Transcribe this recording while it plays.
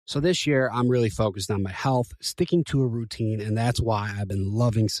So this year, I'm really focused on my health, sticking to a routine, and that's why I've been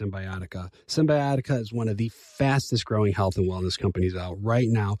loving Symbiotica. Symbiotica is one of the fastest growing health and wellness companies out right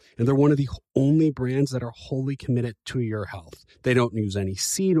now, and they're one of the only brands that are wholly committed to your health. They don't use any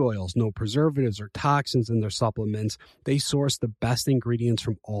seed oils, no preservatives or toxins in their supplements. They source the best ingredients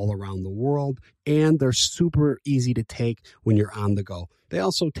from all around the world, and they're super easy to take when you're on the go. They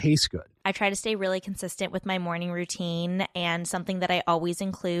also taste good. I try to stay really consistent with my morning routine, and something that I always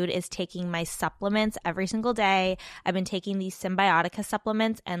include is taking my supplements every single day. I've been taking these Symbiotica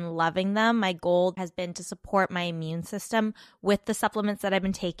supplements and loving them. My goal has been to support my immune system with the supplements that I've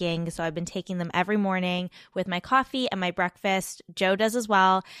been taking. So I've been taking them every morning with my coffee and my breakfast. Joe does as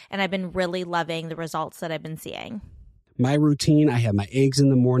well, and I've been really loving the results that I've been seeing. My routine, I have my eggs in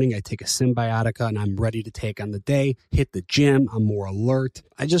the morning, I take a Symbiotica, and I'm ready to take on the day, hit the gym, I'm more alert.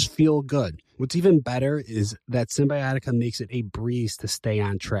 I just feel good. What's even better is that Symbiotica makes it a breeze to stay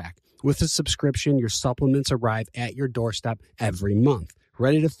on track. With a subscription, your supplements arrive at your doorstep every month.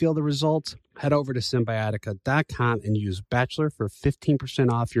 Ready to feel the results? Head over to Symbiotica.com and use Bachelor for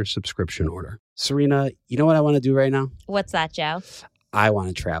 15% off your subscription order. Serena, you know what I want to do right now? What's that, Joe? I want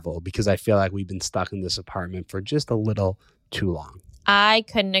to travel because I feel like we've been stuck in this apartment for just a little too long. I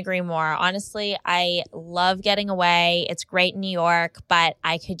couldn't agree more. Honestly, I love getting away. It's great in New York, but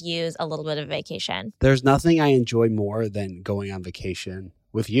I could use a little bit of vacation. There's nothing I enjoy more than going on vacation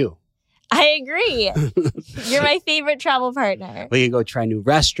with you. I agree. You're my favorite travel partner. We can go try new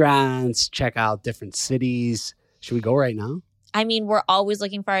restaurants, check out different cities. Should we go right now? I mean, we're always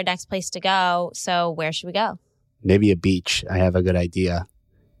looking for our next place to go. So where should we go? Maybe a beach. I have a good idea.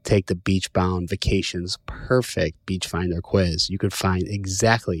 Take the Beachbound Vacations Perfect Beach Finder quiz. You could find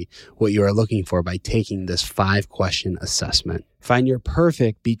exactly what you are looking for by taking this 5-question assessment. Find your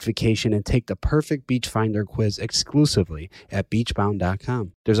perfect beach vacation and take the Perfect Beach Finder quiz exclusively at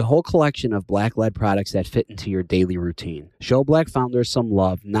beachbound.com. There's a whole collection of Black-led products that fit into your daily routine. Show Black founders some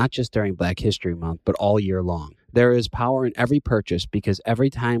love, not just during Black History Month, but all year long. There is power in every purchase because every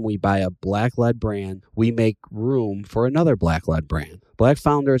time we buy a Black-led brand, we make room for another Black-led brand. Black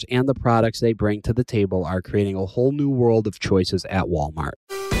founders and the products they bring to the table are creating a whole new world of choices at Walmart.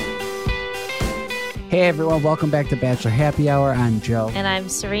 Hey everyone, welcome back to Bachelor Happy Hour. I'm Joe. And I'm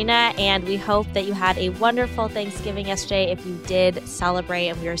Serena, and we hope that you had a wonderful Thanksgiving yesterday if you did celebrate,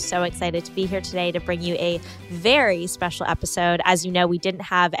 and we are so excited to be here today to bring you a very special episode. As you know, we didn't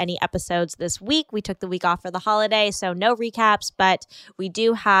have any episodes this week. We took the week off for the holiday, so no recaps, but we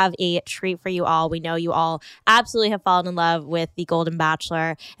do have a treat for you all. We know you all absolutely have fallen in love with the Golden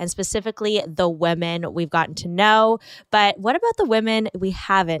Bachelor, and specifically the women we've gotten to know. But what about the women we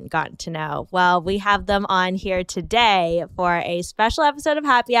haven't gotten to know? Well, we have them on here today for a special episode of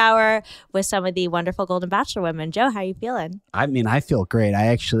Happy Hour with some of the wonderful Golden Bachelor women. Joe, how are you feeling? I mean, I feel great. I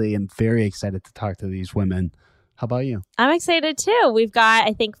actually am very excited to talk to these women. How about you? I'm excited too. We've got,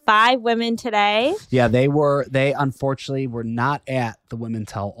 I think, 5 women today. Yeah, they unfortunately were not at the Women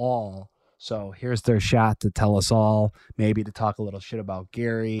Tell All. So here's their shot to tell us all, maybe to talk a little shit about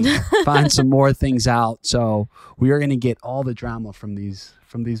Gary, find some more things out. So we are going to get all the drama from these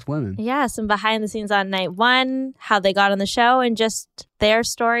women. Yeah, some behind the scenes on night 1, how they got on the show, and just their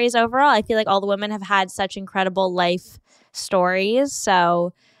stories overall. I feel like all the women have had such incredible life stories.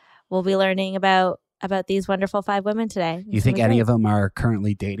 So we'll be learning about these wonderful 5 women today. You think any of them are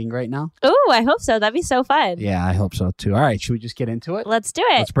currently dating right now? Oh, I hope so. That'd be so fun. Yeah, I hope so too. All right, should we just get into it? Let's do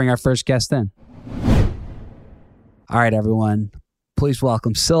it. Let's bring our first guest in. All right, everyone. Please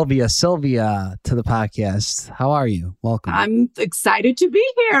welcome Sylvia to the podcast. How are you? Welcome. I'm excited to be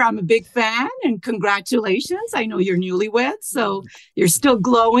here. I'm a big fan, and congratulations. I know you're newlyweds, so you're still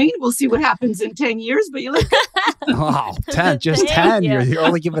glowing. We'll see what happens in 10 years, but you look good. Oh, 10, just 10. You're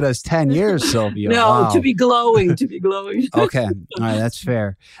only giving us 10 years, Sylvia. No, wow. to be glowing. Okay. All right, that's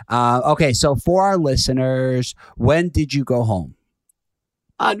fair. Okay, so for our listeners, when did you go home?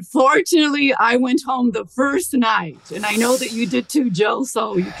 Unfortunately, I went home the first night, and I know that you did too, Joe,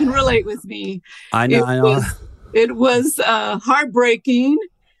 so you can relate with me. I know. It was heartbreaking,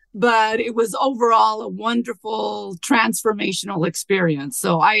 but it was overall a wonderful transformational experience.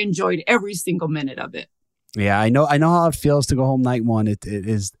 So I enjoyed every single minute of it. Yeah, I know how it feels to go home night 1. It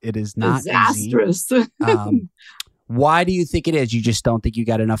is not disastrous. Easy. Why do you think it is? You just don't think you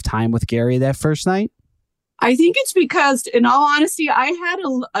got enough time with Gary that first night? I think it's because, in all honesty, I had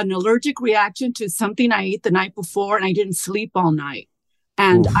an allergic reaction to something I ate the night before, and I didn't sleep all night.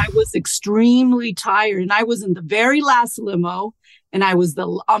 And I was extremely tired, and I was in the very last limo, and I was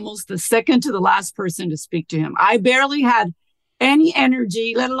almost the second to the last person to speak to him. I barely had any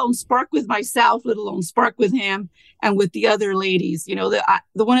energy, let alone spark with myself, let alone spark with him and with the other ladies. You know, the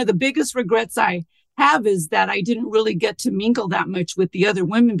one of the biggest regrets I have is that I didn't really get to mingle that much with the other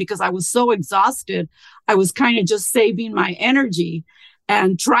women because I was so exhausted. I was kind of just saving my energy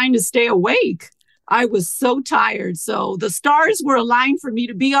and trying to stay awake. I was so tired. So the stars were aligned for me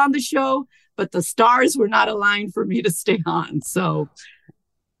to be on the show, but the stars were not aligned for me to stay on. So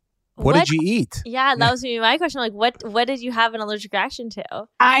what did you eat? Yeah, that was my question. Like, what did you have an allergic reaction to?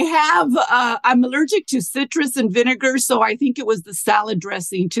 I'm allergic to citrus and vinegar. So I think it was the salad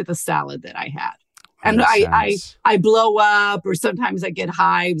dressing to the salad that I had. And I blow up, or sometimes I get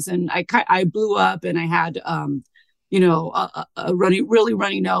hives, and I blew up, and I had, a really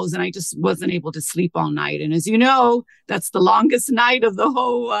runny nose, and I just wasn't able to sleep all night. And as you know, that's the longest night of the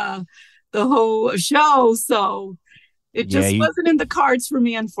whole show. So it just wasn't in the cards for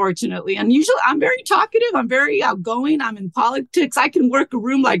me, unfortunately. And usually I'm very talkative. I'm very outgoing. I'm in politics. I can work a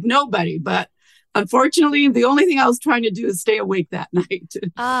room like nobody, but unfortunately, the only thing I was trying to do is stay awake that night.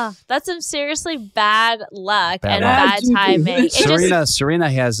 That's some seriously bad luck and bad timing. Serena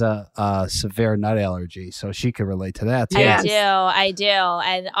has a severe nut allergy, so she could relate to that too. Yes. I do.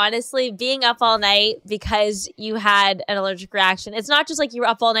 And honestly, being up all night because you had an allergic reaction, it's not just like you were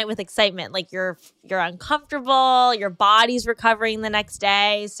up all night with excitement. Like you're uncomfortable, your body's recovering the next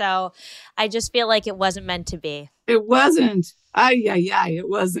day. So I just feel like it wasn't meant to be. It wasn't. It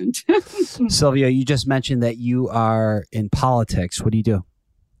wasn't. Sylvia, you just mentioned that you are in politics. What do you do?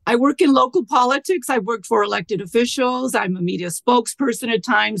 I work in local politics. I work for elected officials. I'm a media spokesperson at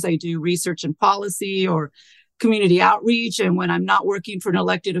times. I do research and policy or community outreach. And when I'm not working for an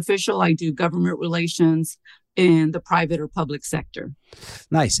elected official, I do government relations in the private or public sector.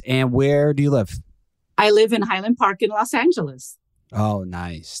 Nice. And where do you live? I live in Highland Park in Los Angeles. Oh,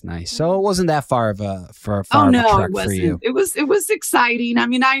 nice. So it wasn't that far of a trek for you. It was exciting. I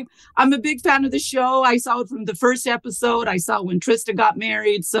mean, I'm a big fan of the show. I saw it from the first episode. I saw when Trista got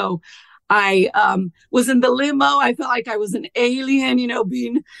married. So I was in the limo. I felt like I was an alien,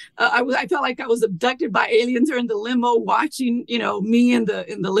 I felt like I was abducted by aliens or in the limo watching, me in the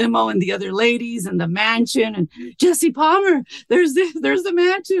limo and the other ladies and the mansion and Jesse Palmer. There's the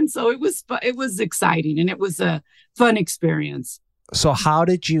mansion. So it was exciting, and it was a fun experience. So how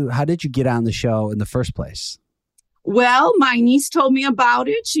did you get on the show in the first place? Well, my niece told me about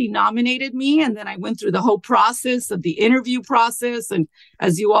it. She nominated me, and then I went through the whole process of the interview process. And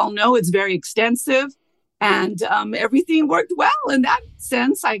as you all know, it's very extensive, and everything worked well in that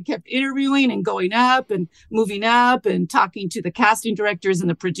sense. I kept interviewing and going up and moving up and talking to the casting directors and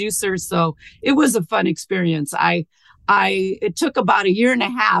the producers. So it was a fun experience. It took about 1.5 years,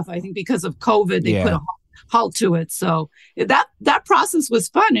 I think, because of COVID. They put a halt to it. So that process was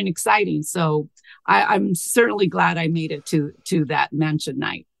fun and exciting. So I'm certainly glad I made it to that mansion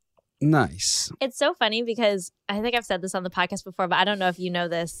night. Nice. It's so funny because I think I've said this on the podcast before, but I don't know if you know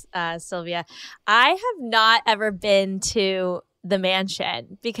this, Sylvia. I have not ever been to the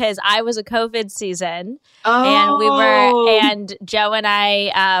mansion because I was a COVID season and Joe and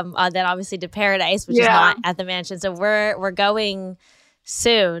I then obviously to Paradise, which is not at the mansion. So we're going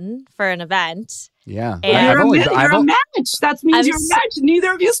soon for an event. Yeah. And you're a match. That means you're a match.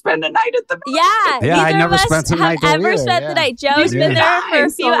 Neither of you spend the night at the match. Yeah, I never spent the night there. Ever spent the night. Joe's been there for a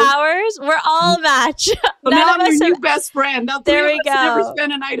few hours. We're all a match. Well, now I'm your new best friend. There we go. Never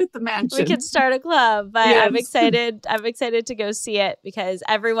spend a night at the mansion. We could start a club, but I'm excited. I'm excited to go see it because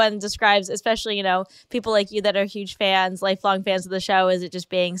everyone describes, especially people like you that are huge fans, lifelong fans of the show, as it just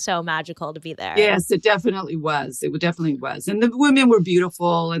being so magical to be there. Yes, it definitely was. It definitely was, and the women were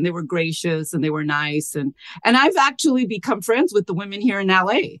beautiful, and they were gracious, and they were nice, and I've actually become friends with the women here in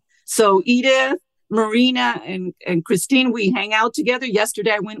LA. So Edith, Marina, and Christine, we hang out together.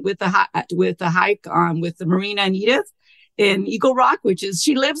 Yesterday, I went with the hike with the Marina and Edith in Eagle Rock,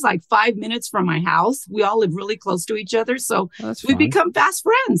 she lives like 5 minutes from my house. We all live really close to each other, so we become fast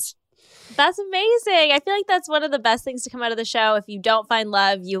friends. That's amazing. I feel like that's one of the best things to come out of the show. If you don't find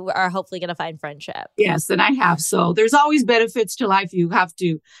love, you are hopefully going to find friendship. Yes, and I have. So there's always benefits to life. You have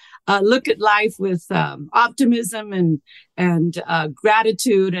to look at life with optimism and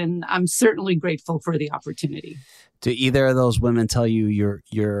gratitude. And I'm certainly grateful for the opportunity. Do either of those women tell you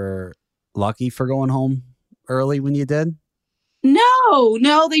you're lucky for going home early when you did?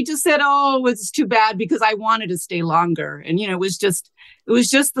 No, they just said, "Oh, it was too bad," because I wanted to stay longer, and it was just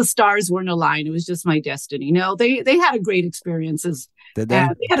the stars weren't aligned. It was just my destiny. They had a great experience Did they? And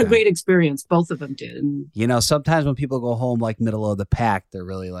they had a great experience. Both of them did. And, you know, sometimes when people go home like middle of the pack, they're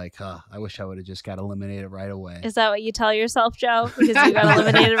really like, I wish I would have just got eliminated right away. Is that what you tell yourself, Joe? Because you got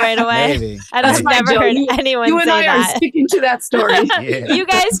eliminated right away? Maybe. I've never heard anyone say that. You and I are sticking to that story. Yeah. You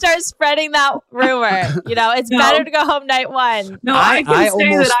guys start spreading that rumor. You know, it's better to go home night one. No, I can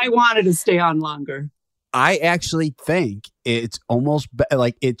say that I wanted to stay on longer. I actually think it's almost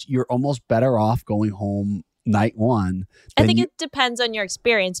you're almost better off going home night one. I think it depends on your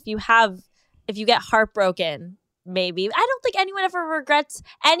experience. If you get heartbroken, maybe. I don't think anyone ever regrets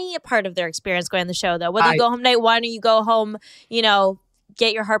any part of their experience going on the show, though. Whether you go home night one or you go home, you know,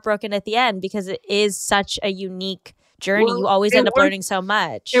 get your heart broken at the end, because it is such a unique journey. Well, you always end up learning so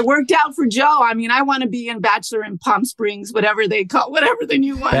much. It worked out for Joe. I mean, I want to be in Bachelor in Palm Springs, whatever the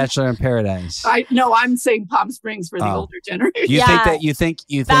new one. Bachelor in Paradise. I'm saying Palm Springs for the older generation. You think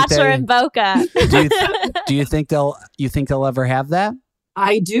Bachelor in Boca. Do you think they'll ever have that?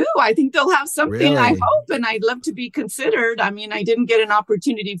 I do. I think they'll have something. Really? I hope, and I'd love to be considered. I mean, I didn't get an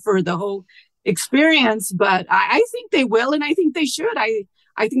opportunity for the whole experience, but I think they will, and I think they should. I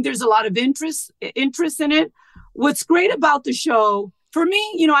think there's a lot of interest in it. What's great about the show, for me,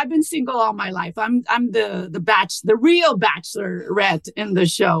 you know, I've been single all my life. I'm the real bachelorette in the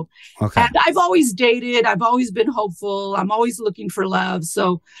show. Okay. And I've always dated. I've always been hopeful. I'm always looking for love.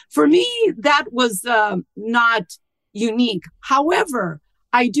 So for me, that was not unique. However,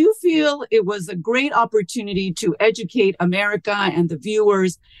 I do feel it was a great opportunity to educate America and the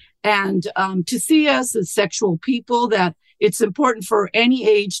viewers, and to see us as sexual people, that it's important for any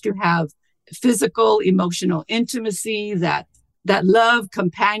age to have physical, emotional intimacy, that love,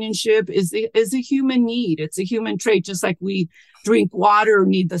 companionship is a human need. It's a human trait, just like we drink water or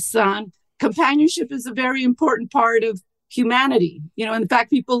need the sun. Companionship is a very important part of humanity. You know, in fact,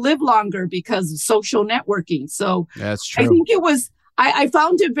 people live longer because of social networking. So that's true. I think I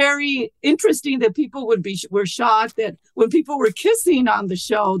found it very interesting that people were shocked that when people were kissing on the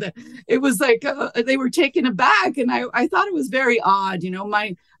show, that it was like they were taken aback, and I thought it was very odd. You know,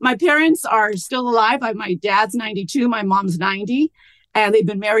 my parents are still alive. My dad's 92, my mom's 90, and they've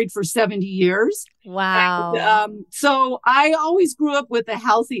been married for 70 years. Wow. And, so I always grew up with a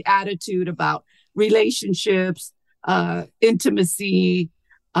healthy attitude about relationships, intimacy,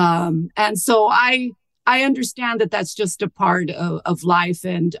 and so I understand that that's just a part of life.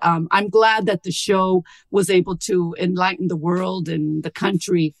 And I'm glad that the show was able to enlighten the world and the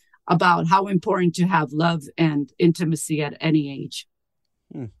country about how important to have love and intimacy at any age.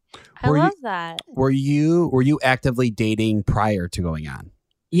 I love that. Were you actively dating prior to going on?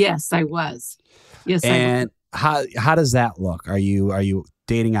 Yes, I was. Yes, and I was. how does that look? Are you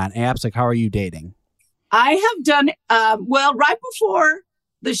dating on apps? Like, how are you dating? I have done, right before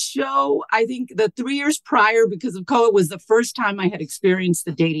the show, I think the 3 years prior, because of COVID, was the first time I had experienced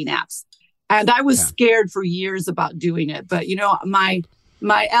the dating apps. And I was scared for years about doing it. But, you know, my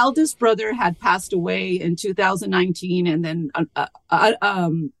eldest brother had passed away in 2019, and then,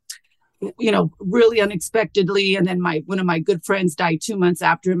 really unexpectedly. And then one of my good friends died 2 months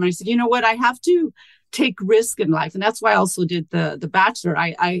after him. And I said, you know what, I have to take risk in life. And that's why I also did the Bachelor.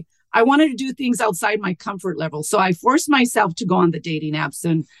 I wanted to do things outside my comfort level. So I forced myself to go on the dating apps.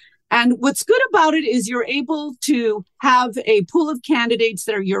 And what's good about it is you're able to have a pool of candidates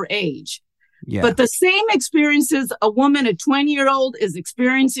that are your age. Yeah. But the same experiences, a woman, a 20-year-old is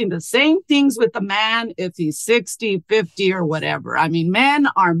experiencing the same things with a man if he's 60, 50 or whatever. I mean, men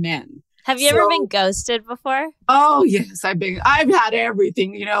are men. Have you ever been ghosted before? Oh, yes. I've had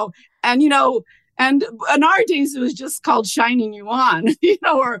everything, you know, and, you know, and in our days, it was just called shining you on, you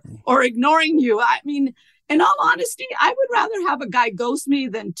know, or ignoring you. I mean, in all honesty, I would rather have a guy ghost me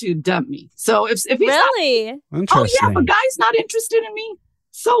than to dump me. So if he's really, oh yeah, if a guy's not interested in me,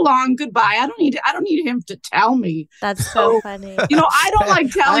 so long, goodbye. I don't need him to tell me. That's so funny. You know, I don't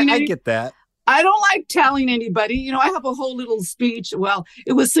like telling. I get that. I don't like telling anybody. You know, I have a whole little speech. Well,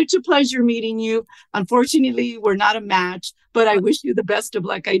 it was such a pleasure meeting you. Unfortunately, we're not a match, but I wish you the best of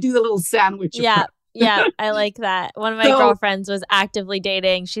luck. I do the little sandwich. Yeah. Yeah, I like that. One of my girlfriends was actively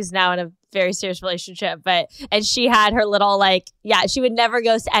dating. She's now in a very serious relationship, and she had her little she would never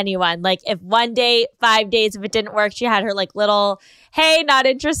ghost anyone. Like if 1 day, 5 days, if it didn't work, she had her little, hey, not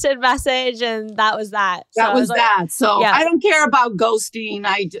interested message. And that was that. That was that. So yeah. I don't care about ghosting.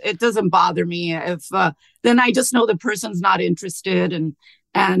 It doesn't bother me. If then I just know the person's not interested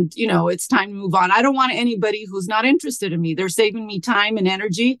and you know, it's time to move on. I don't want anybody who's not interested in me. They're saving me time and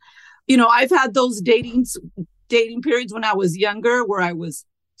energy. You know, I've had those dating periods when I was younger where I was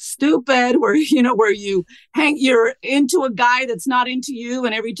stupid, where you're into a guy that's not into you,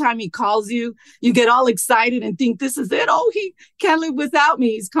 and every time he calls you, you get all excited and think this is it. Oh, he can't live without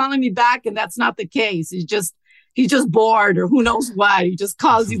me. He's calling me back, and that's not the case. He's just bored, or who knows what. He just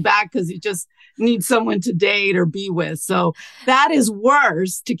calls you back because he just needs someone to date or be with. So that is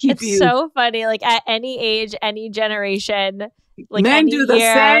worse to keep you. It's so funny. Like at any age, any generation, like men any do the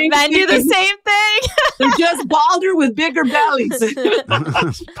year, same men do the same thing. They're just balder with bigger bellies.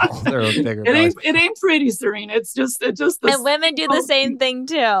 Balder with bigger bellies. It ain't pretty, Serena. It's just. And women do the same thing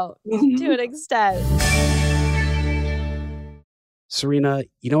too, to an extent. Serena,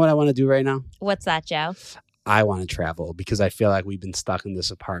 you know what I want to do right now? What's that, Joe? I want to travel because I feel like we've been stuck in this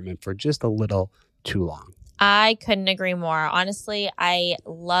apartment for just a little too long. I couldn't agree more. Honestly, I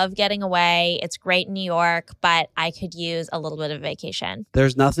love getting away. It's great in New York, but I could use a little bit of vacation.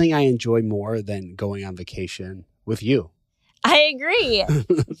 There's nothing I enjoy more than going on vacation with you. I agree.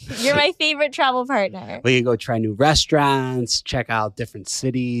 You're my favorite travel partner. We can go try new restaurants, check out different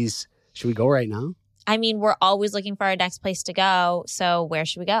cities. Should we go right now? I mean, we're always looking for our next place to go. So where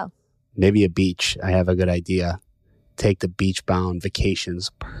should we go? Maybe a beach. I have a good idea. Take the Beach-Bound Vacations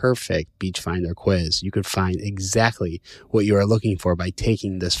Perfect Beach Finder quiz. You could find exactly what you are looking for by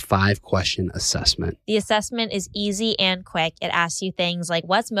taking this 5-question assessment. The assessment is easy and quick. It asks you things like,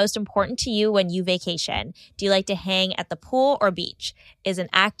 what's most important to you when you vacation? Do you like to hang at the pool or beach? Is an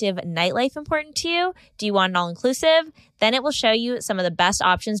active nightlife important to you? Do you want an all-inclusive? Then it will show you some of the best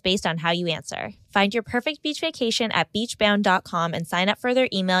options based on how you answer. Find your perfect beach vacation at beachbound.com and sign up for their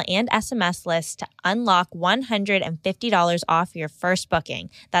email and SMS list to unlock $150 off your first booking.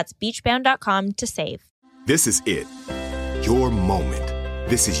 That's beachbound.com to save. This is it. Your moment.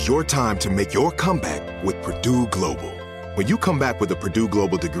 This is your time to make your comeback with Purdue Global. When you come back with a Purdue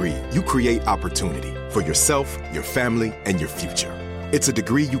Global degree, you create opportunity for yourself, your family, and your future. It's a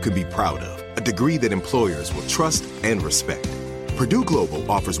degree you can be proud of, a degree that employers will trust and respect. Purdue Global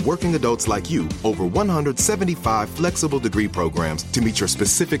offers working adults like you over 175 flexible degree programs to meet your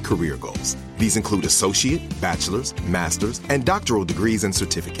specific career goals. These include associate, bachelor's, master's, and doctoral degrees and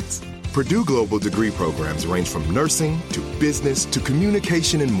certificates. Purdue Global degree programs range from nursing to business to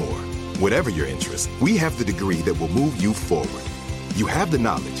communication and more. Whatever your interest, we have the degree that will move you forward. You have the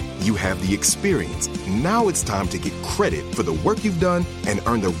knowledge, you have the experience. Now it's time to get credit for the work you've done and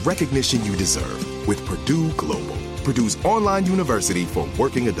earn the recognition you deserve with Purdue Global, Purdue's online university for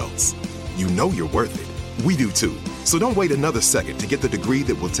working adults. You know you're worth it. We do too. So don't wait another second to get the degree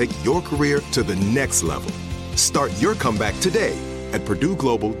that will take your career to the next level. Start your comeback today at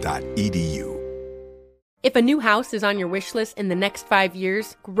purdueglobal.edu. If a new house is on your wish list in the next 5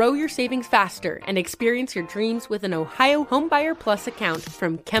 years, grow your savings faster and experience your dreams with an Ohio Homebuyer Plus account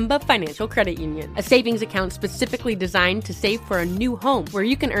from Kemba Financial Credit Union. A savings account specifically designed to save for a new home where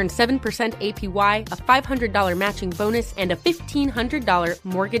you can earn 7% APY, a $500 matching bonus, and a $1,500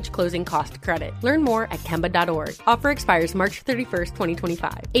 mortgage closing cost credit. Learn more at Kemba.org. Offer expires March 31st,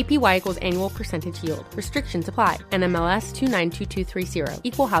 2025. APY equals annual percentage yield. Restrictions apply. NMLS 292230.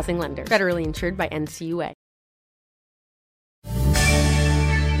 Equal housing lender. Federally insured by NCUA.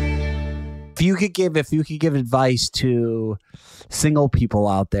 If you could give advice to single people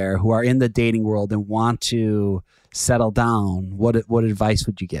out there who are in the dating world and want to settle down, what advice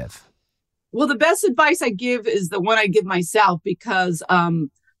would you give? Well, the best advice I give is the one I give myself, because I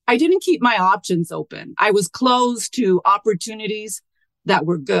didn't keep my options open. I was closed to opportunities that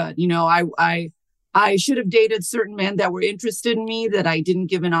were good. You know, I should have dated certain men that were interested in me that I didn't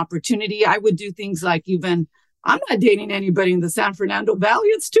give an opportunity. I would do things like I'm not dating anybody in the San Fernando Valley.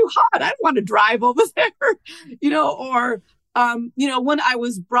 It's too hot. I don't want to drive over there, when I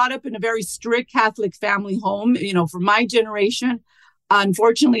was brought up in a very strict Catholic family home, for my generation,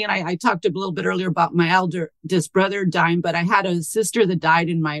 unfortunately, and I talked a little bit earlier about my eldest brother dying, but I had a sister that died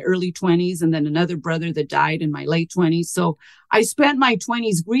in my early 20s and then another brother that died in my late 20s. So I spent my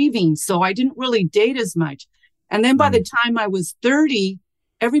 20s grieving. So I didn't really date as much. And then by the time I was 30,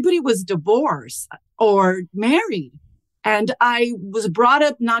 everybody was divorced or married. And I was brought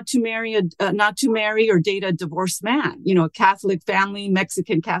up not to marry or date a divorced man, a Catholic family,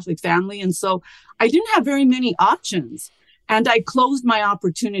 Mexican Catholic family. And so I didn't have very many options, and I closed my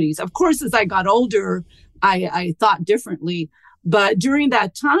opportunities. Of course, as I got older, I thought differently. But during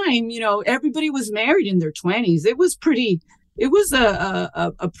that time, everybody was married in their 20s. It was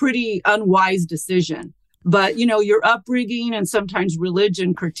a pretty unwise decision. But, your upbringing and sometimes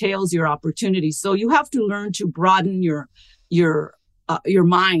religion curtails your opportunities. So you have to learn to broaden your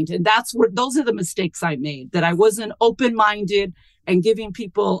mind. And those are the mistakes I made, that I wasn't open-minded and giving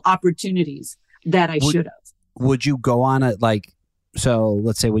people opportunities that I should have. Would you go on So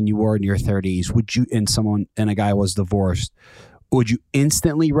let's say when you were in your 30s, would you, and a guy was divorced, would you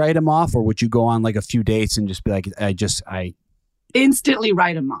instantly write him off, or would you go on like a few dates and just be like, I instantly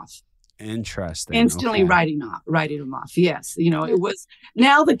write him off. Interesting. Instantly writing him off. Yes. It was,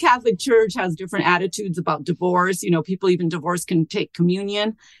 now the Catholic Church has different attitudes about divorce. People even divorced can take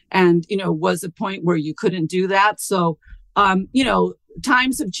communion, and, was a point where you couldn't do that. So,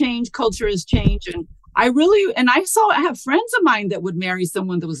 times have changed, culture has changed. And I have friends of mine that would marry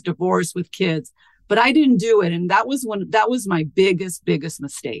someone that was divorced with kids, but I didn't do it. And that was my biggest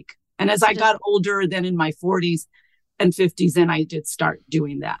mistake. And as I got older, then in my 40s and 50s, then I did start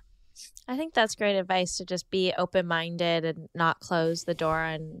doing that. I think that's great advice, to just be open-minded and not close the door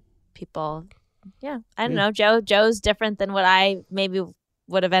on people. Yeah. I don't know. Joe's different than what I maybe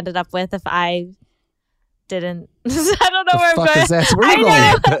would have ended up with if I didn't. I don't know where I'm going. Where are you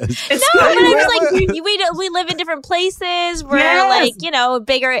going? We live in different places. We're like,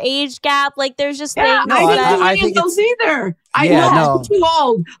 bigger age gap. Like, there's just things. I didn't do those either. I know I'm too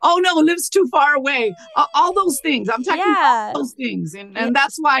old. Oh no, lives too far away. All those things. I'm talking about those things, and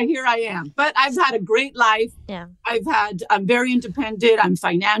that's why here I am. But I've had a great life. Yeah, I'm very independent. I'm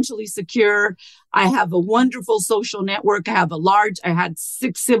financially secure. I have a wonderful social network. I had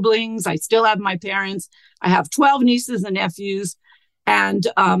 6 siblings. I still have my parents. I have 12 nieces and nephews. And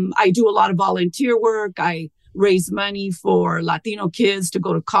I do a lot of volunteer work. I raise money for Latino kids to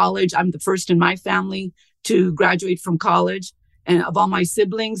go to college. I'm the first in my family to graduate from college. And of all my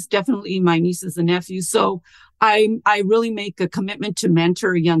siblings, definitely my nieces and nephews. So I really make a commitment to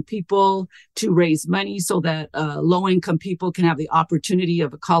mentor young people, to raise money so that low-income people can have the opportunity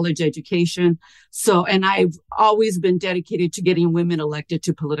of a college education. So, and I've always been dedicated to getting women elected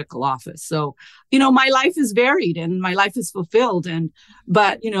to political office. So, my life is varied and my life is fulfilled.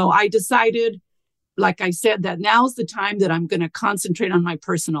 But I decided, like I said, that now's the time that I'm going to concentrate on my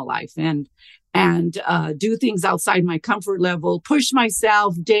personal life and do things outside my comfort level, push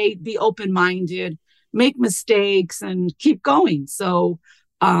myself, date, be open-minded, make mistakes, and keep going. So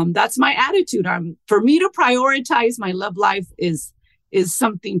that's my attitude. For me to prioritize my love life is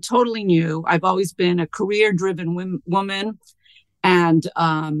something totally new. I've always been a career-driven woman, and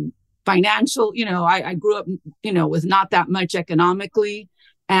financial. I grew up, with not that much economically,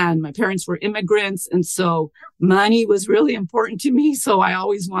 and my parents were immigrants, and so money was really important to me. So I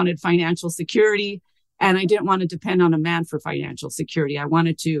always wanted financial security, and I didn't want to depend on a man for financial security. I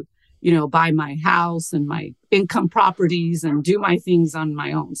wanted to buy my house and my income properties and do my things on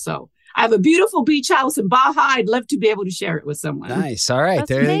my own. So I have a beautiful beach house in Baja. I'd love to be able to share it with someone. Nice. All right. That's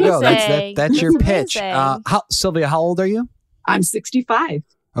there amazing. you go. That's your pitch. Sylvia, how old are you? I'm 65.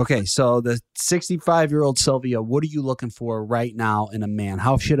 Okay. So the 65-year-old Sylvia, what are you looking for right now in a man?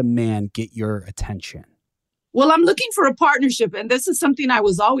 How should a man get your attention? Well, I'm looking for a partnership. And this is something I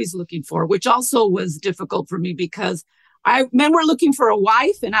was always looking for, which also was difficult for me because men were looking for a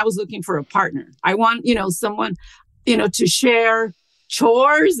wife and I was looking for a partner. I want, someone, to share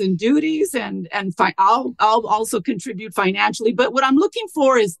chores and duties and I'll also contribute financially. But what I'm looking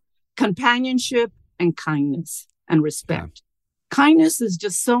for is companionship and kindness and respect. Yeah. Kindness is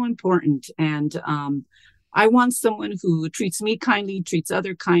just so important. And I want someone who treats me kindly, treats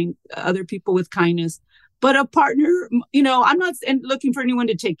other people with kindness. But a partner, I'm not looking for anyone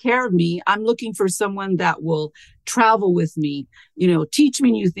to take care of me. I'm looking for someone that will travel with me, teach me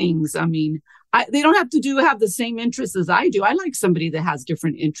new things. I mean, they don't have to have the same interests as I do. I like somebody that has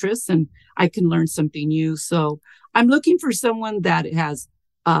different interests and I can learn something new. So I'm looking for someone that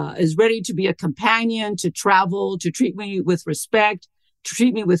is ready to be a companion, to travel, to treat me with respect, to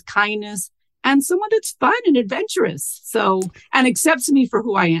treat me with kindness, and someone that's fun and adventurous. So, and accepts me for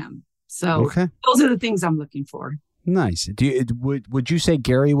who I am. So Those are the things I'm looking for. Nice. Would you say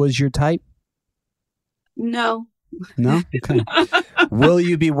Gary was your type? No. No? Okay. Will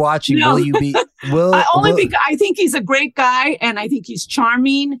you be watching? No. Because I think he's a great guy and I think he's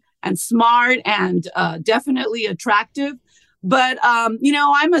charming and smart and definitely attractive. But,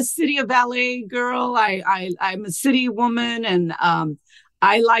 I'm a city of LA girl. I'm a city woman and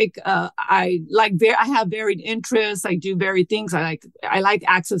I have varied interests. I do varied things. I like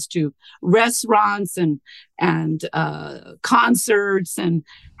access to restaurants and concerts and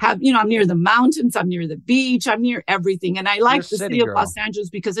I'm near the mountains. I'm near the beach. I'm near everything. And I like the city of Los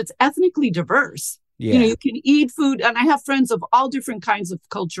Angeles because it's ethnically diverse. Yeah. You can eat food and I have friends of all different kinds of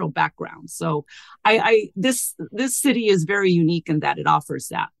cultural backgrounds. So this city is very unique in that it offers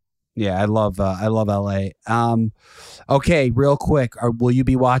that. Yeah, I love LA. Okay, real quick, will you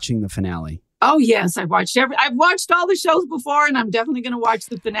be watching the finale? Oh yes, I've watched all the shows before, and I'm definitely going to watch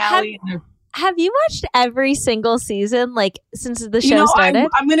the finale. Have you watched every single season, like since the show started?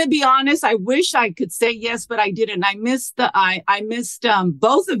 I'm going to be honest. I wish I could say yes, but I didn't. I missed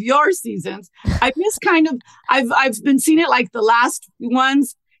both of your seasons. I missed I've been seeing it like the last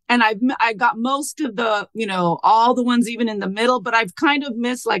ones, and I got most of the, all the ones even in the middle, but I've kind of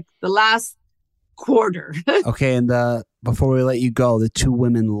missed like the last quarter. Okay, and before we let you go, the two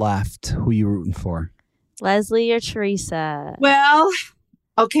women left. Who are you rooting for? Leslie or Teresa? Well,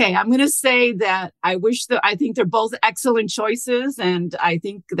 okay, I'm going to say that I think they're both excellent choices, and I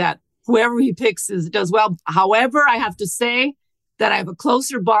think that whoever he picks does well. However, I have to say that I have a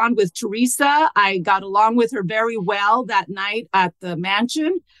closer bond with Teresa. I got along with her very well that night at the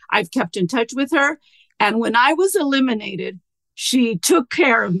mansion. I've kept in touch with her. And when I was eliminated, she took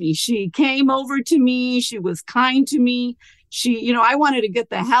care of me. She came over to me. She was kind to me. She, I wanted to get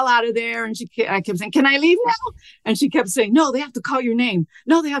the hell out of there. And I kept saying, can I leave now? And she kept saying, no, they have to call your name.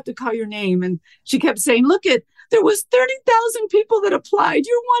 No, they have to call your name. And she kept saying, there was 30,000 people that applied.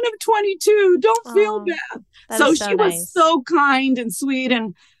 You're one of 22. Don't feel bad. So she was so kind and sweet.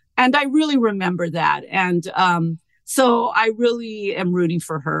 And I really remember that. And so I really am rooting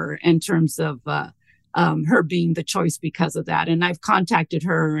for her in terms of her being the choice because of that. And I've contacted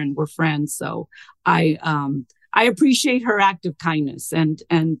her and we're friends. So I appreciate her act of kindness. And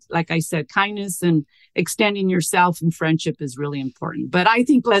like I said, kindness and extending yourself and friendship is really important. But I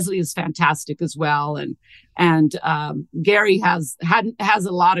think Leslie is fantastic as well. And Gary has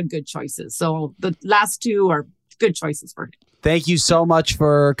a lot of good choices. So the last two are good choices for him. Thank you so much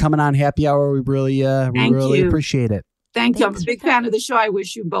for coming on Happy Hour. We really appreciate it. Thank you. I'm a big fan of the show. I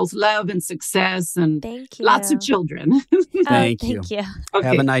wish you both love and success and lots of children. Thank you. Okay.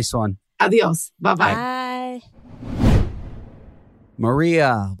 Have a nice one. Adios. Bye-bye. Bye.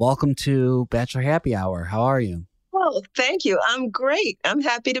 Maria, welcome to Bachelor Happy Hour. How are you? Oh, thank you. I'm great. I'm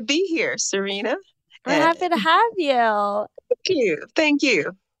happy to be here, Serena. We're happy to have you. Thank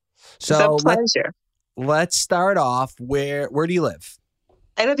you. So it's a pleasure. Let's start off. Where do you live?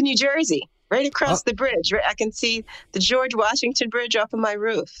 I live in New Jersey, right across the bridge. I can see the George Washington Bridge off of my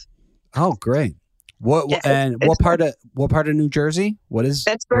roof. Oh, great. What part of New Jersey?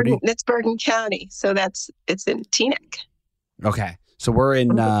 That's Bergen County. So it's in Teaneck. Okay. So we're in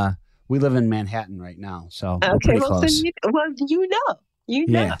we live in Manhattan right now. So we're pretty close. You know.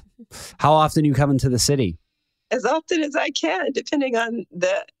 Yeah. How often you come into the city? As often as I can, depending on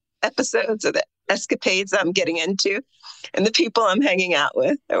the episodes or the escapades I'm getting into and the people I'm hanging out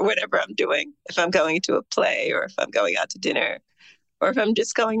with or whatever I'm doing. If I'm going to a play or if I'm going out to dinner or if I'm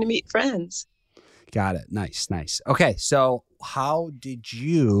just going to meet friends. Got it. Nice. Okay. So how did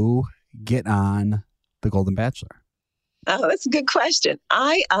you get on The Golden Bachelor? Oh, that's a good question.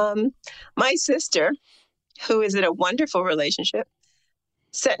 My sister, who is in a wonderful relationship,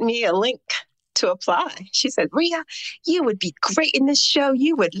 sent me a link to apply. She said, Ria, you would be great in this show.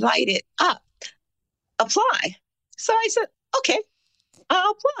 You would light it up. Apply. So I said, okay,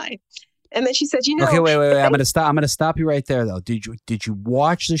 I'll apply. And then she said, Okay, wait. I'm gonna stop you right there though. Did you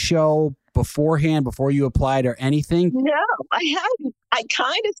watch the show beforehand, before you applied or anything? No, I hadn't.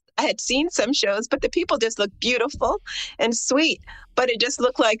 I had seen some shows, but the people just looked beautiful and sweet. But it just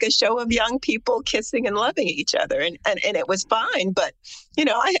looked like a show of young people kissing and loving each other, and it was fine. But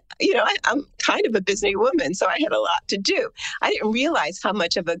I'm kind of a busy woman, so I had a lot to do. I didn't realize how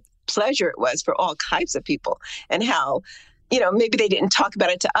much of a pleasure it was for all types of people, and how maybe they didn't talk about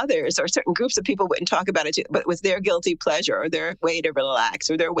it to others, or certain groups of people wouldn't talk about it, but it was their guilty pleasure or their way to relax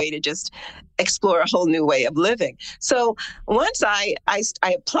or their way to just explore a whole new way of living. So once I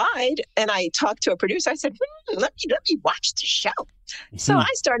applied and I talked to a producer, I said, let me watch the show. Mm-hmm. So I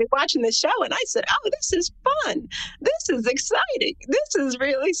started watching the show and I said, oh, this is fun. This is exciting. This is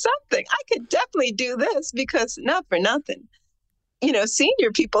really something. I could definitely do this because not for nothing.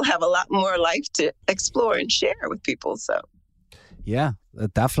 Senior people have a lot more life to explore and share with people. So. Yeah,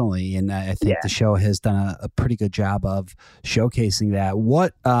 definitely. And I think the show has done a pretty good job of showcasing that.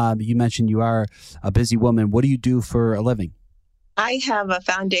 What you mentioned, you are a busy woman. What do you do for a living? I have a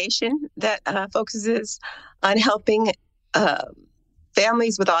foundation that focuses on helping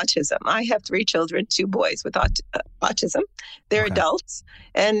families with autism. I have 3 children, 2 boys with autism. They're adults,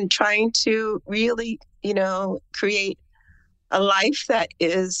 and trying to really, create a life that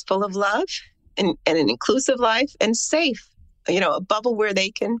is full of love and an inclusive life and safe. A bubble where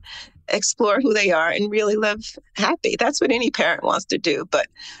they can explore who they are and really live happy. That's what any parent wants to do. But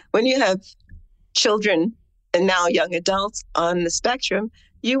when you have children and now young adults on the spectrum,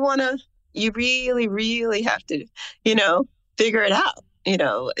 you really, really have to, figure it out.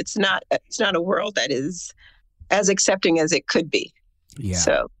 It's not a world that is as accepting as it could be. Yeah.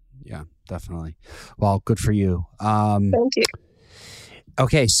 So. Yeah, definitely. Well, good for you. Thank you.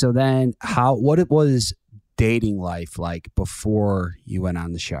 Okay, so then what it was dating life like before you went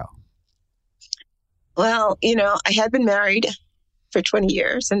on the show? Well, I had been married for 20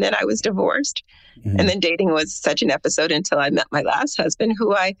 years and then I was divorced. Mm-hmm. And then dating was such an episode until I met my last husband,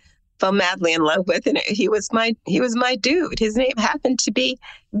 who I fell madly in love with. And he was my dude. His name happened to be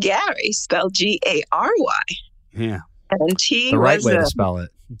Gary, spelled Gary. Yeah. And he the right was way to spell it.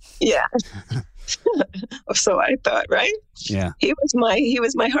 Yeah. So I thought, right? Yeah. He was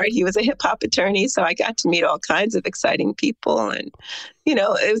my heart. He was a hip hop attorney. So I got to meet all kinds of exciting people, and,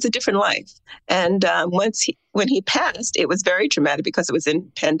 it was a different life. And when he passed, it was very traumatic because it was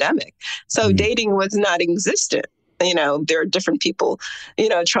in pandemic. So dating was not existent. There are different people,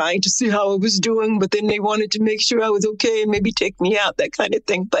 trying to see how I was doing, but then they wanted to make sure I was okay and maybe take me out, that kind of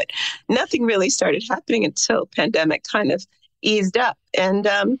thing. But nothing really started happening until pandemic kind of eased up. And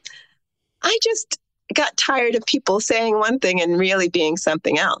I just got tired of people saying one thing and really being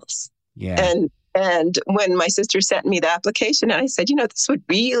something else. Yeah. And when my sister sent me the application, and I said, this would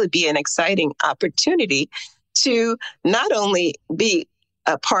really be an exciting opportunity to not only be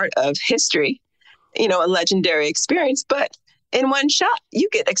a part of history, a legendary experience, but in one shot, you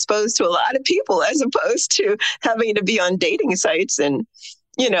get exposed to a lot of people as opposed to having to be on dating sites and,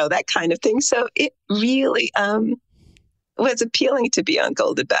 that kind of thing. So it really was appealing to be on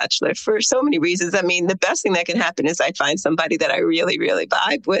Golden Bachelor for so many reasons. I mean, the best thing that can happen is I find somebody that I really, really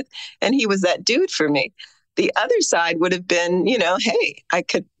vibe with, and he was that dude for me. The other side would have been, hey, I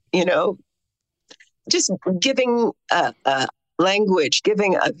could, just giving a language,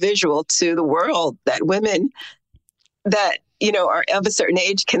 giving a visual to the world that women that, are of a certain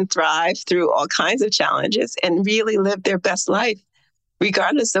age can thrive through all kinds of challenges and really live their best life,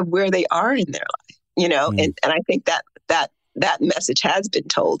 regardless of where they are in their life, and I think that message has been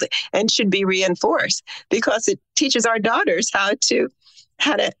told and should be reinforced because it teaches our daughters how to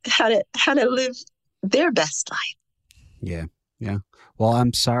live their best life. Yeah. Yeah. Well,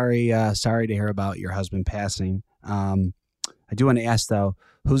 I'm sorry to hear about your husband passing. I do want to ask though,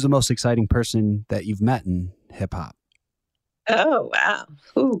 who's the most exciting person that you've met in hip hop? Oh, wow.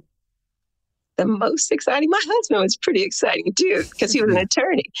 Who? The most exciting? My husband was pretty exciting too, because he was an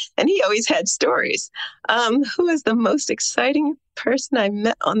attorney and he always had stories. Who is the most exciting person I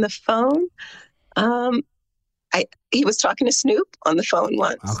met on the phone? He was talking to Snoop on the phone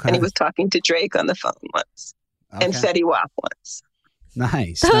once, and he was talking to Drake on the phone once, and Fetty Wap once.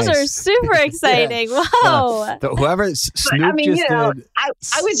 Nice. Those are super exciting. Yeah. Wow. Whoever Snoop did.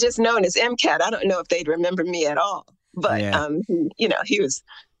 I was just known as MCAT. I don't know if they'd remember me at all, but he was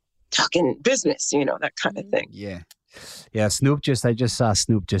talking business, that kind of thing. Yeah. Yeah. I just saw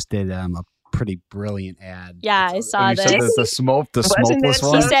Snoop just did a pretty brilliant ad. Yeah, I saw this. The smokeless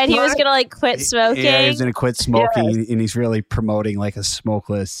one. He said he was going to quit smoking. Yeah, he was going to quit smoking, and he's really promoting like a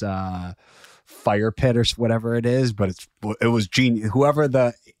smokeless fire pit or whatever it is, but it was genius. Whoever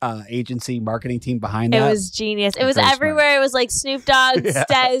the agency marketing team behind that. It was genius. It was everywhere. Smart. It was like Snoop Dogg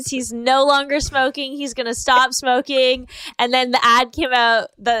says he's no longer smoking. He's going to stop smoking. And then the ad came out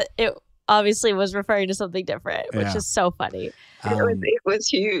that it obviously was referring to something different, which is so funny. It was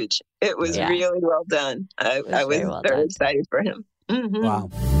huge. It was really well done. I was very excited for him. Mm-hmm. Wow.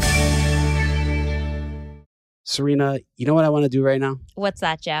 Serena, you know what I want to do right now? What's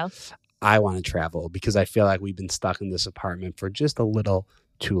that, Joe? I want to travel because I feel like we've been stuck in this apartment for just a little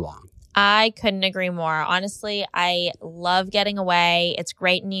too long. I couldn't agree more. Honestly, I love getting away. It's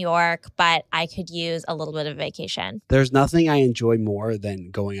great in New York, but I could use a little bit of vacation. There's nothing I enjoy more than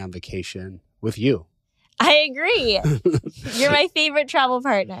going on vacation with you. I agree. You're my favorite travel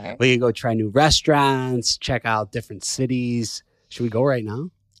partner. We can go try new restaurants, check out different cities. Should we go right now?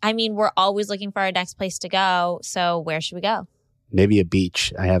 I mean, we're always looking for our next place to go. So where should we go? Maybe a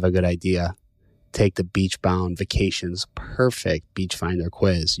beach. I have a good idea. Take the Beach-Bound Vacations Perfect Beach Finder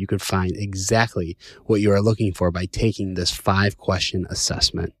quiz. You could find exactly what you are looking for by taking this 5-question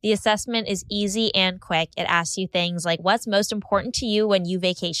assessment. The assessment is easy and quick. It asks you things like, what's most important to you when you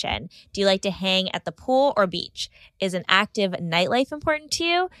vacation? Do you like to hang at the pool or beach? Is an active nightlife important to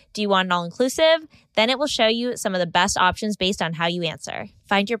you? Do you want an all-inclusive? Then it will show you some of the best options based on how you answer.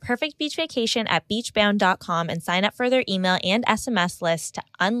 Find your perfect beach vacation at beachbound.com and sign up for their email and SMS list to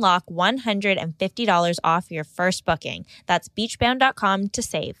unlock $150 off your first booking. That's beachbound.com to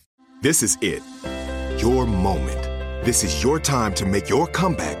save. This is it. Your moment. This is your time to make your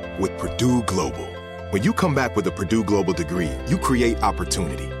comeback with Purdue Global. When you come back with a Purdue Global degree, you create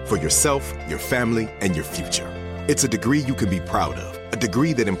opportunity for yourself, your family, and your future. It's a degree you can be proud of, a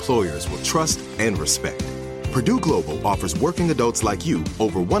degree that employers will trust and respect. Purdue Global offers working adults like you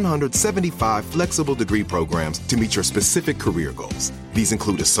over 175 flexible degree programs to meet your specific career goals. These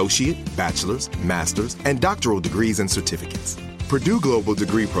include associate, bachelor's, master's, and doctoral degrees and certificates. Purdue Global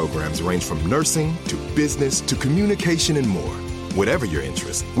degree programs range from nursing to business to communication and more. Whatever your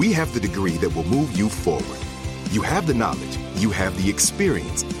interest, we have the degree that will move you forward. You have the knowledge, you have the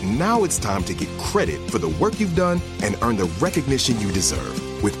experience. Now it's time to get credit for the work you've done and earn the recognition you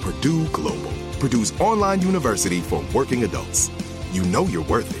deserve with Purdue Global, Purdue's online university for working adults. You know you're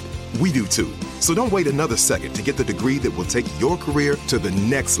worth it. We do too. So don't wait another second to get the degree that will take your career to the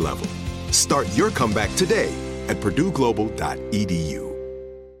next level. Start your comeback today at purdueglobal.edu.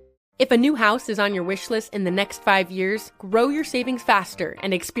 If a new house is on your wish list in the next 5 years, grow your savings faster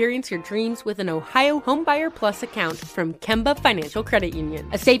and experience your dreams with an Ohio Homebuyer Plus account from Kemba Financial Credit Union.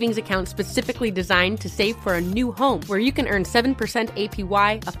 A savings account specifically designed to save for a new home, where you can earn 7%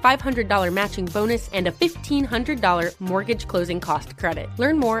 APY, a $500 matching bonus, and a $1,500 mortgage closing cost credit.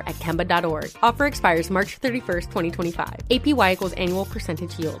 Learn more at Kemba.org. Offer expires March 31st, 2025. APY equals annual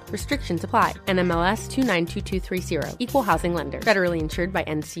percentage yield. Restrictions apply. NMLS 292230. Equal housing lender. Federally insured by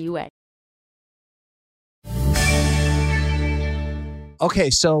NCUA.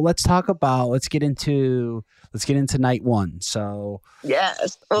 Okay, so let's get into night one. So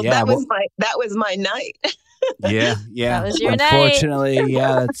yes, well, yeah, that was my night. yeah. That was your Unfortunately, night.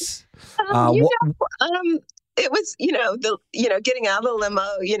 yeah, it's it was, getting out of the limo,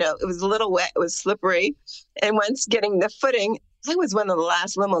 it was a little wet, it was slippery. And once getting the footing, I was one of the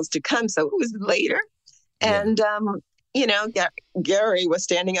last limos to come, so it was later. Yeah. And, Gary was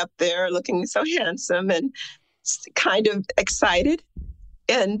standing up there looking so handsome and kind of excited.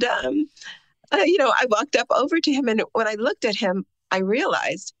 And, I walked up over to him, and when I looked at him, I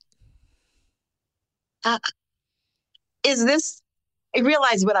realized, I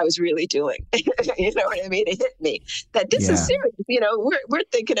realized what I was really doing. You know what I mean? It hit me that this is serious. We're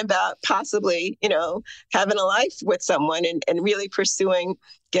thinking about possibly, having a life with someone and really pursuing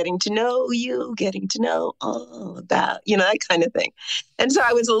getting to know you, getting to know all about, that kind of thing. And so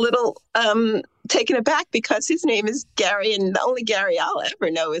I was a little taken aback because his name is Gary, and the only Gary I'll ever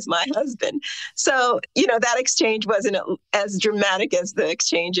know is my husband. So, that exchange wasn't as dramatic as the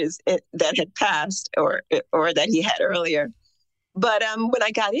exchanges that had passed or that he had earlier. But when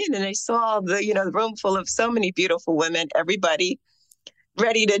I got in and I saw the room full of so many beautiful women, everybody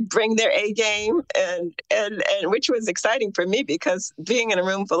ready to bring their A game, and which was exciting for me because being in a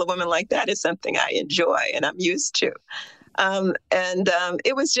room full of women like that is something I enjoy and I'm used to.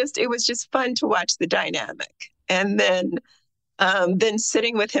 It was just fun to watch the dynamic. And then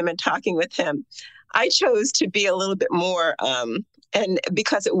sitting with him and talking with him, I chose to be a little bit more, and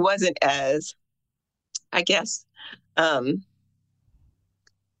because it wasn't as, I guess, I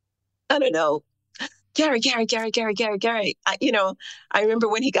don't know, Gary. I remember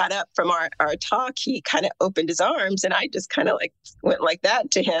when he got up from our talk, he kind of opened his arms, and I just kind of went like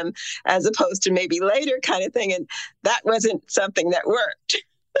that to him, as opposed to maybe later kind of thing. And that wasn't something that worked.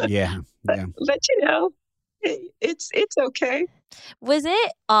 Yeah. But it's okay. Was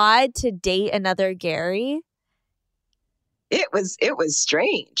it odd to date another Gary? It was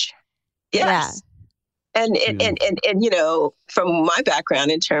strange. Yes. Yeah. And from my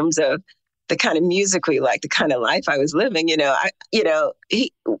background in terms of the kind of music we like, the kind of life I was living,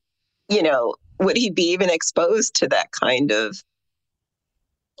 would he be even exposed to that kind of,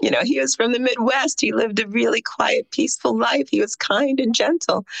 he was from the Midwest. He lived a really quiet, peaceful life. He was kind and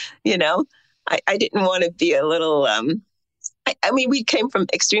gentle. I didn't want to be a little, we came from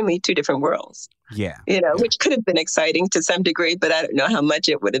extremely two different worlds. Yeah. Which could have been exciting to some degree, but I don't know how much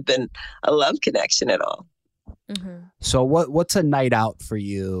it would have been a love connection at all. Mm-hmm. So what's a night out for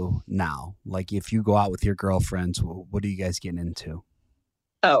you now? Like if you go out with your girlfriends, what are you guys getting into?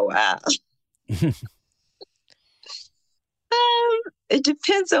 Oh, wow. It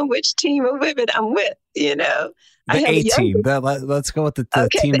depends on which team of women I'm with, The A team. Let's go with the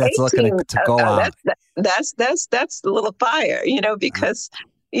team that's looking to go out. That's a little fire, because,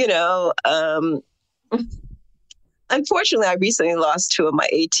 unfortunately, I recently lost two of my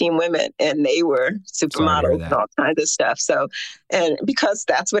A team women, and they were supermodels and all kinds of stuff. So, and because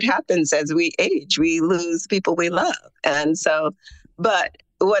that's what happens as we age, we lose people we love. And so, but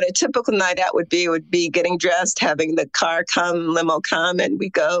what a typical night out would be getting dressed, having the limo come, and we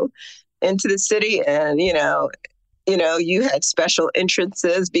go into the city, and, you had special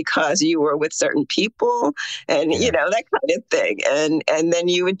entrances because you were with certain people, and, that kind of thing. And then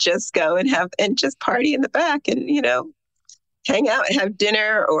you would just go and just party in the back and, hang out and have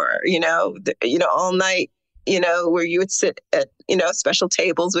dinner, or, all night, where you would sit at, special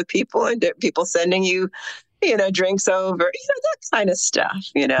tables with people, and people sending you drinks over, that kind of stuff,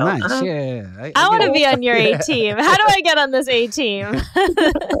 Nice. Yeah. I want to get be on your A team. How do I get on this A team?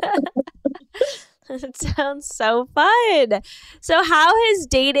 It sounds so fun. So how has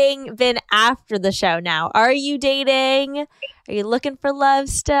dating been after the show now? Are you dating? Are you looking for love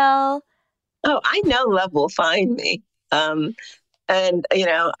still? Oh, I know love will find me. And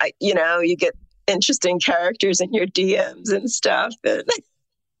you get interesting characters in your DMs and stuff, and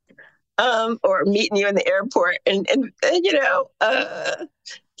or meeting you in the airport, and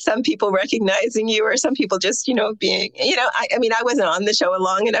some people recognizing you, or some people just being, I wasn't on the show a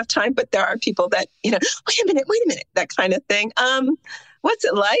long enough time, but there are people that wait a minute, that kind of thing. What's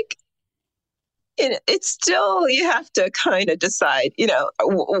it like? It's still, you have to kind of decide,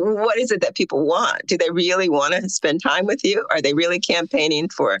 what is it that people want? Do they really want to spend time with you? Are they really campaigning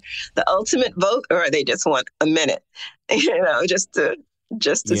for the ultimate vote, or they just want a minute, just to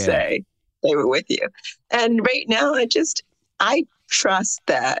say they were with you? And right now, I trust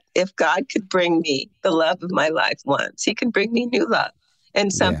that if God could bring me the love of my life once, he can bring me new love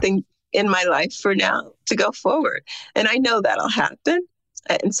and something in my life for now to go forward. And I know that'll happen.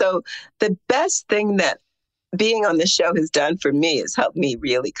 And so the best thing that being on the show has done for me is helped me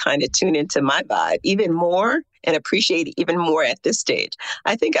really kind of tune into my vibe even more and appreciate it even more at this stage.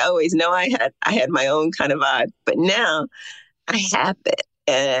 I think I always know I had my own kind of vibe, but now I have it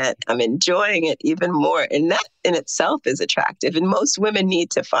and I'm enjoying it even more. And that in itself is attractive. And most women need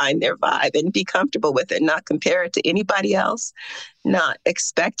to find their vibe and be comfortable with it, not compare it to anybody else, not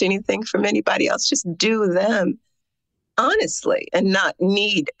expect anything from anybody else, just do them honestly and not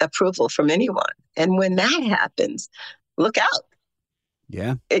need approval from anyone. And when that happens, look out.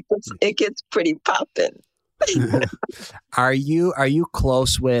 Yeah. It gets pretty poppin'. Are you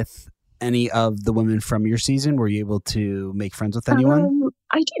close with any of the women from your season? Were you able to make friends with anyone?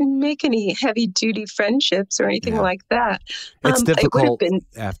 I didn't make any heavy duty friendships or anything like that. It's difficult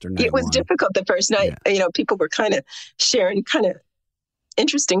after night It was one. difficult the first night. People were kind of sharing kind of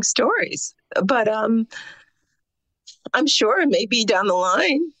interesting stories, but I'm sure maybe down the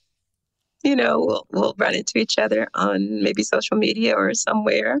line, we'll run into each other on maybe social media or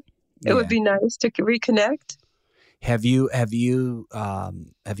somewhere. It would be nice to reconnect. Have you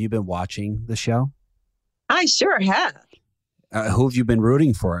been watching the show? I sure have. Who have you been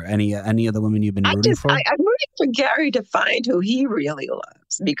rooting for? Any of the women you've been rooting for? I'm rooting for Gary to find who he really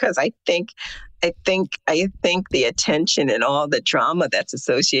loves, because I think the attention and all the drama that's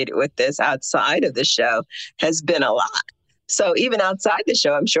associated with this outside of the show has been a lot. So even outside the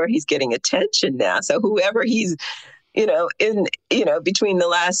show, I'm sure he's getting attention now. So whoever he's, between the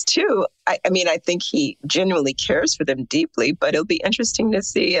last two, I think he genuinely cares for them deeply, but it'll be interesting to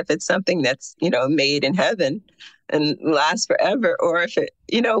see if it's something that's, made in heaven and lasts forever, or if it,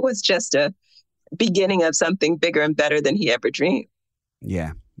 was just a beginning of something bigger and better than he ever dreamed.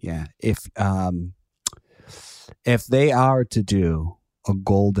 Yeah. Yeah. If they are to do a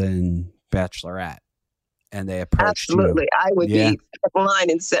golden bachelorette and they approached absolutely, I would be line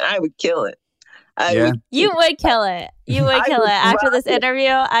and said I would kill it. You would kill it. You would kill it. After this interview,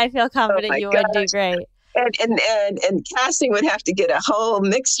 I feel confident you would do great. And casting would have to get a whole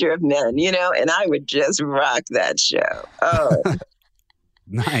mixture of men, and I would just rock that show. Oh.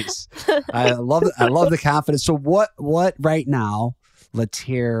 Nice. I love the confidence. So what right now, let's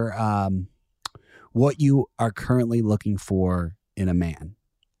hear what you are currently looking for in a man.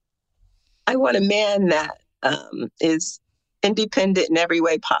 I want a man that is independent in every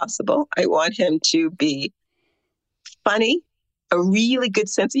way possible. I want him to be funny, a really good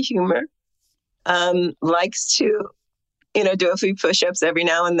sense of humor, likes to, do a few push-ups every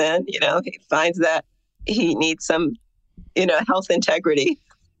now and then. He finds that he needs some, health integrity.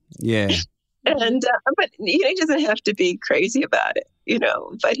 Yeah. And but he doesn't have to be crazy about it,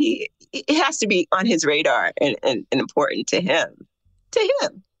 but it has to be on his radar and important to him,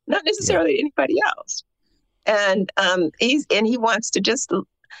 not necessarily anybody else. And he wants to just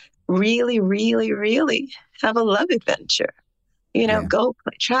really, really, really have a love adventure. Go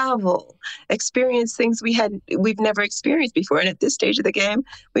travel, experience things we've never experienced before. And at this stage of the game,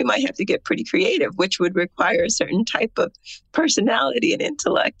 we might have to get pretty creative, which would require a certain type of personality and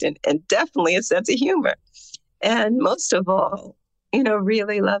intellect and definitely a sense of humor. And most of all,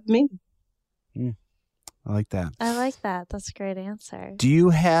 really love me. I like that. I like that. That's a great answer. Do you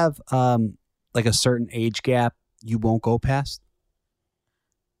have like a certain age gap you won't go past?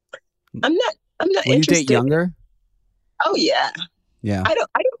 I'm not Will interested. you date younger? Oh yeah. Yeah. I don't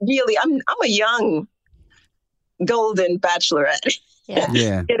really. I'm a young golden bachelorette. Yeah.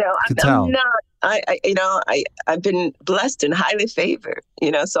 Yeah. I'm not. I've been blessed and highly favored.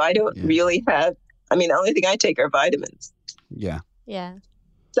 So I don't really have I mean, the only thing I take are vitamins. Yeah. Yeah.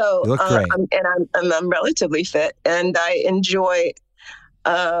 So, You look great. I'm relatively fit, and I enjoy,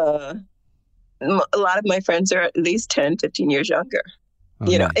 a lot of my friends are at least 10, 15 years younger,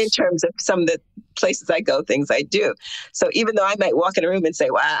 Oh, in nice. terms of some of the places I go, things I do. So even though I might walk in a room and say,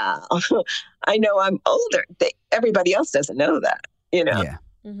 wow, I know I'm older, everybody else doesn't know that, Yeah.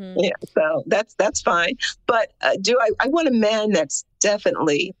 Mm-hmm. Yeah, so that's fine. But I want a man that's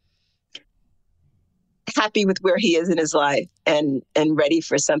definitely happy with where he is in his life and ready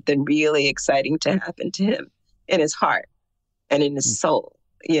for something really exciting to happen to him in his heart and in his soul,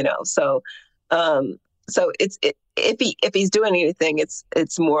 So, if he's doing anything,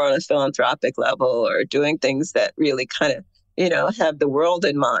 it's more on a philanthropic level or doing things that really kind of, have the world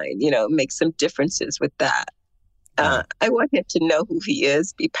in mind, make some differences with that. I want him to know who he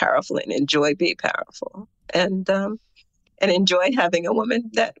is, be powerful, and enjoy being powerful, and enjoy having a woman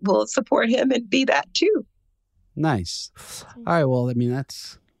that will support him and be that too. Nice. All right. Well, I mean,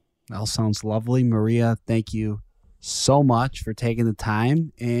 that all sounds lovely. Maria, thank you so much for taking the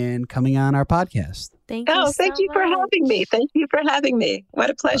time and coming on our podcast. Thank you so thank you for much. having me. Thank you for having me. What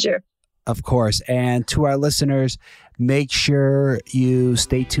a pleasure. Of course. And to our listeners, make sure you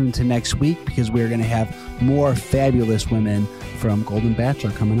stay tuned to next week because we're going to have more fabulous women from Golden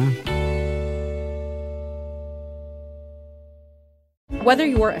Bachelor coming on. Whether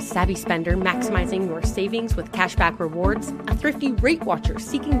you're a savvy spender maximizing your savings with cashback rewards, a thrifty rate watcher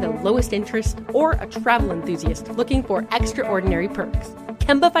seeking the lowest interest, or a travel enthusiast looking for extraordinary perks,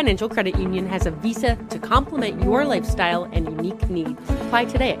 Kemba Financial Credit Union has a visa to complement your lifestyle and unique needs. Apply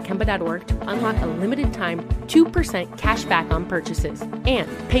today at Kemba.org to unlock a limited time 2% cash back on purchases and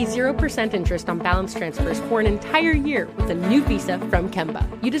pay 0% interest on balance transfers for an entire year with a new visa from Kemba.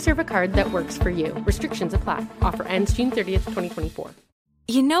 You deserve a card that works for you. Restrictions apply. Offer ends June 30th, 2024.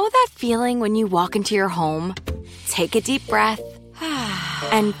 You know that feeling when you walk into your home, take a deep breath,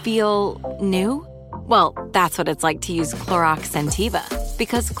 and feel new? Well, that's what it's like to use Clorox Scentiva.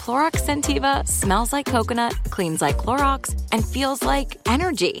 Because Clorox Scentiva smells like coconut, cleans like Clorox, and feels like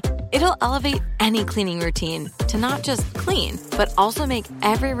energy. It'll elevate any cleaning routine to not just clean, but also make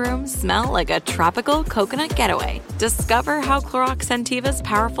every room smell like a tropical coconut getaway. Discover how Clorox Scentiva's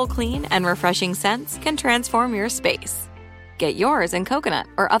powerful clean and refreshing scents can transform your space. Get yours in coconut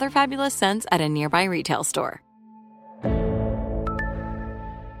or other fabulous scents at a nearby retail store.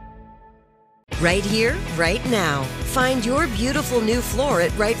 Right here, right now. Find your beautiful new floor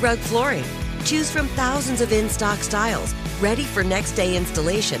at Right Rug Flooring. Choose from thousands of in-stock styles, ready for next day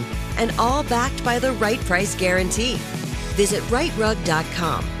installation, and all backed by the right price guarantee. Visit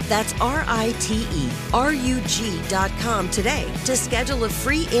rightrug.com. That's RITERUG.com today to schedule a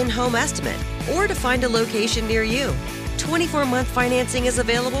free in-home estimate or to find a location near you. 24-month financing is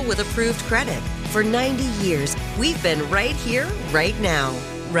available with approved credit. For 90 years, we've been right here, right now.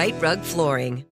 Right Rug Flooring.